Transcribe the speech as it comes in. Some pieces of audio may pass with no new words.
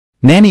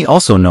Nanny,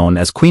 also known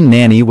as Queen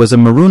Nanny, was a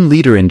Maroon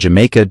leader in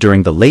Jamaica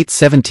during the late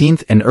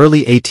 17th and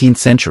early 18th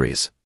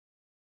centuries.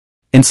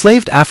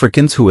 Enslaved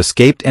Africans who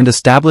escaped and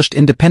established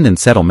independent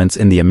settlements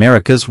in the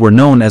Americas were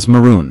known as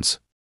Maroons.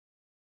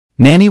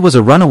 Nanny was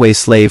a runaway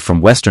slave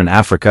from Western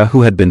Africa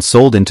who had been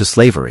sold into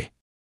slavery.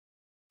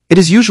 It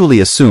is usually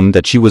assumed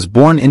that she was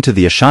born into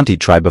the Ashanti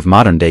tribe of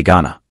modern-day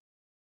Ghana.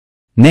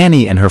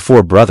 Nanny and her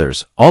 4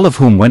 brothers, all of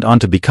whom went on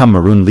to become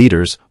Maroon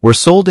leaders, were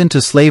sold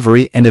into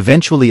slavery and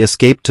eventually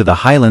escaped to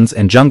the highlands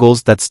and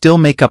jungles that still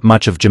make up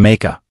much of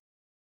Jamaica.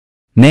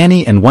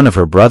 Nanny and one of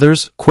her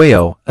brothers,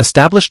 Quayo,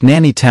 established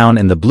Nanny Town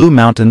in the Blue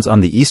Mountains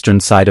on the eastern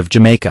side of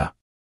Jamaica.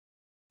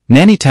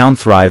 Nanny Town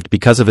thrived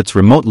because of its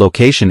remote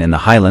location in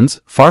the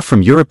highlands, far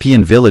from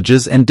European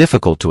villages and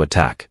difficult to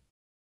attack.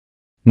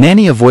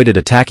 Nanny avoided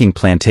attacking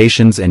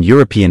plantations and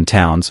European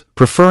towns,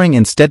 preferring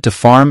instead to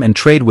farm and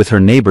trade with her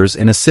neighbors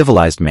in a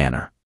civilized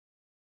manner.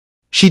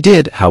 She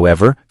did,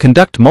 however,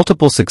 conduct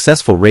multiple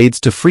successful raids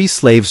to free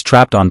slaves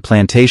trapped on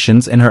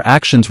plantations, and her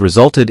actions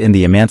resulted in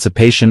the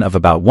emancipation of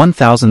about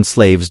 1,000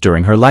 slaves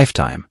during her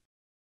lifetime.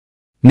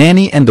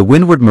 Nanny and the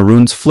Windward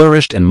Maroons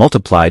flourished and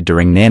multiplied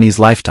during Nanny's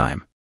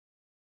lifetime.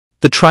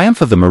 The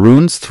triumph of the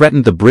Maroons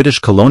threatened the British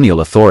colonial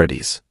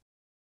authorities.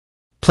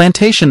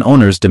 Plantation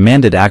owners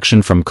demanded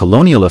action from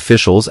colonial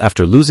officials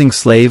after losing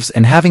slaves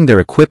and having their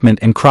equipment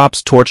and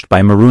crops torched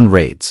by Maroon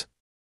raids.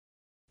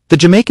 The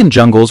Jamaican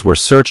jungles were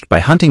searched by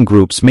hunting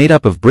groups made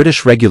up of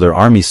British regular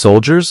army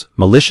soldiers,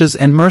 militias,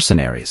 and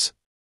mercenaries.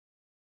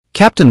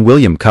 Captain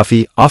William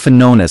Cuffy, often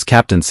known as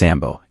Captain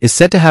Sambo, is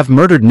said to have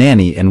murdered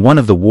Nanny in one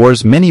of the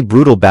war's many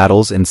brutal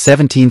battles in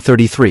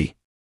 1733.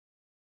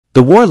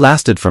 The war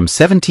lasted from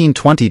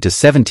 1720 to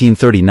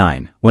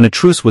 1739, when a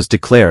truce was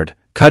declared.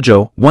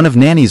 Cudjoe, one of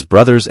Nanny's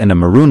brothers and a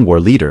Maroon war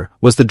leader,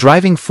 was the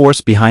driving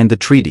force behind the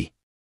treaty.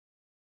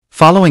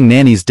 Following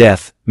Nanny's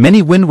death,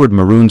 many Windward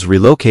Maroons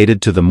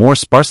relocated to the more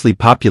sparsely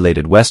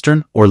populated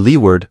western, or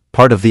leeward,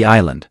 part of the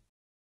island.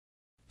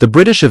 The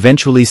British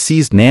eventually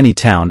seized Nanny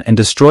Town and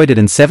destroyed it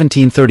in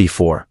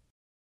 1734.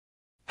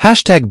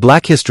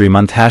 #Black History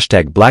Month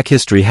 #Black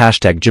History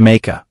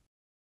 #Jamaica